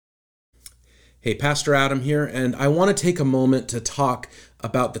Hey, Pastor Adam here, and I want to take a moment to talk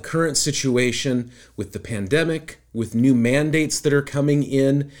about the current situation with the pandemic, with new mandates that are coming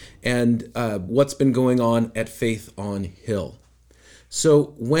in, and what's been going on at Faith on Hill.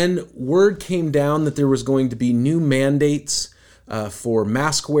 So when word came down that there was going to be new mandates for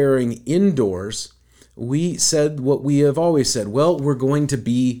mask wearing indoors, we said what we have always said, well, we're going to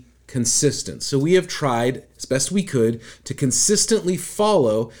be consistent. So we have tried as best we could to consistently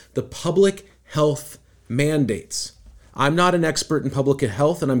follow the public health mandates. I'm not an expert in public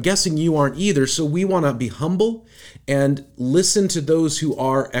health, and I'm guessing you aren't either, so we want to be humble and listen to those who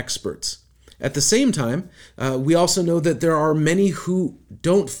are experts. At the same time, we also know that there are many who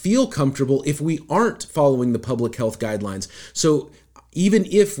don't feel comfortable if we aren't following the public health guidelines. So even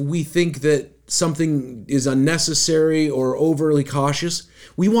if we think that something is unnecessary or overly cautious,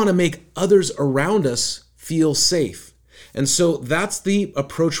 we want to make others around us feel safe. And so that's the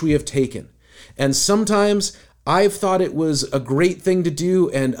approach we have taken. And sometimes I've thought it was a great thing to do,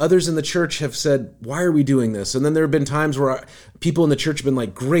 and others in the church have said, why are we doing this? And then there have been times where people in the church have been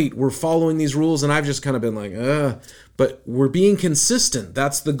like, great, we're following these rules, and I've just kind of been like, but we're being consistent.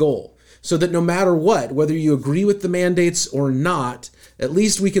 That's the goal. So that no matter what, whether you agree with the mandates or not, at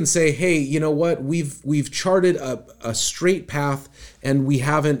least we can say, hey, you know what, we've charted a straight path, and we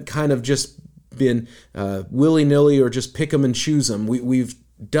haven't kind of just been willy-nilly or just pick them and choose them. We've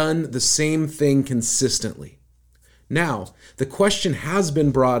done the same thing consistently. Now, the question has been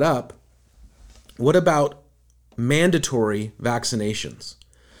brought up, what about mandatory vaccinations?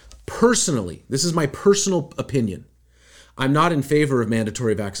 Personally, this is my personal opinion, I'm not in favor of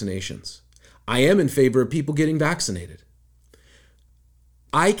mandatory vaccinations. I am in favor of people getting vaccinated.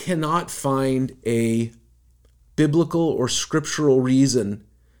 I cannot find a biblical or scriptural reason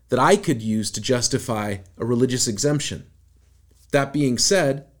that I could use to justify a religious exemption. That being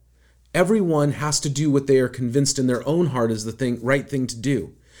said, everyone has to do what they are convinced in their own heart is the right thing to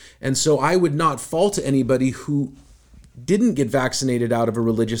do. And so I would not fault anybody who didn't get vaccinated out of a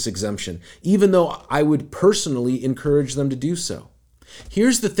religious exemption, even though I would personally encourage them to do so.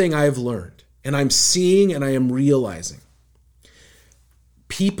 Here's the thing I have learned, and I'm seeing and I am realizing.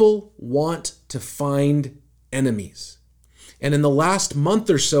 People want to find enemies. And in the last month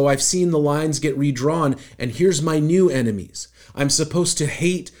or so, I've seen the lines get redrawn, and here's my new enemies. I'm supposed to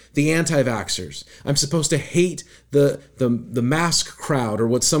hate the anti-vaxxers. I'm supposed to hate the mask crowd, or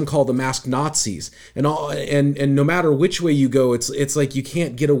what some call the mask Nazis. And no matter which way you go, it's like you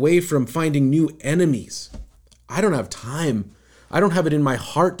can't get away from finding new enemies. I don't have time. I don't have it in my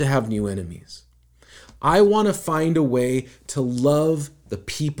heart to have new enemies. I want to find a way to love the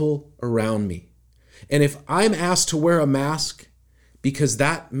people around me. And if I'm asked to wear a mask because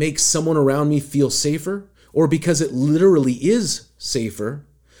that makes someone around me feel safer, or because it literally is safer,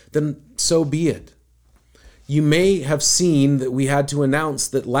 then so be it. You may have seen that we had to announce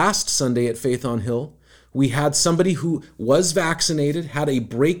that last Sunday at Faith on Hill, we had somebody who was vaccinated, had a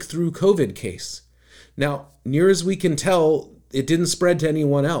breakthrough COVID case. Now, near as we can tell, it didn't spread to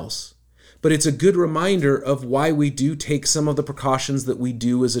anyone else. But it's a good reminder of why we do take some of the precautions that we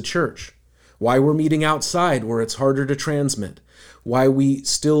do as a church. Why we're meeting outside where it's harder to transmit. Why we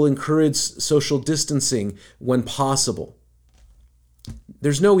still encourage social distancing when possible.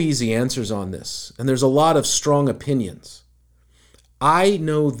 There's no easy answers on this, and there's a lot of strong opinions. I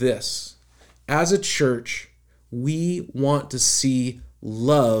know this. As a church, we want to see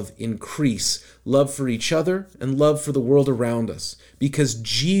love increase. Love for each other and love for the world around us, because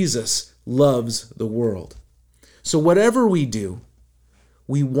Jesus loves the world. So whatever we do,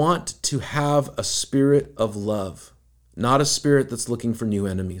 we want to have a spirit of love, not a spirit that's looking for new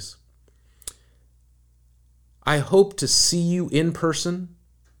enemies. I hope to see you in person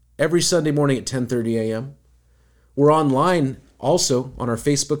every Sunday morning at 10:30 a.m. We're online also on our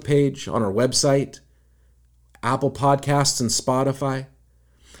Facebook page, on our website, Apple Podcasts and Spotify.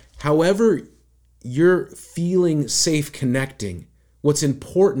 However you're feeling safe connecting, what's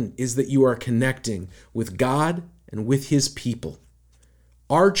important is that you are connecting with God and with His people.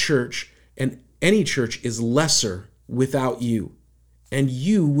 Our church and any church is lesser without you, and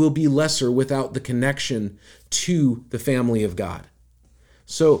you will be lesser without the connection to the family of God.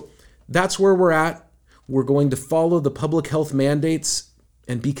 So that's where we're at. We're going to follow the public health mandates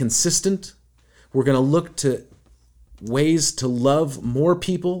and be consistent. We're going to look to ways to love more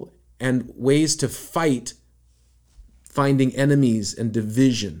people and ways to fight finding enemies and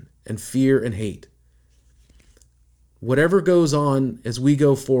division and fear and hate. Whatever goes on as we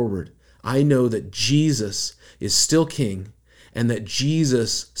go forward, I know that Jesus is still King, and that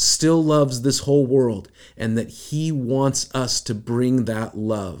Jesus still loves this whole world, and that He wants us to bring that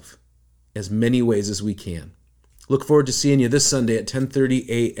love. as many ways as we can. Look forward to seeing you this Sunday at 10:30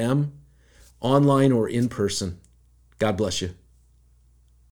 a.m., online or in person. God bless you.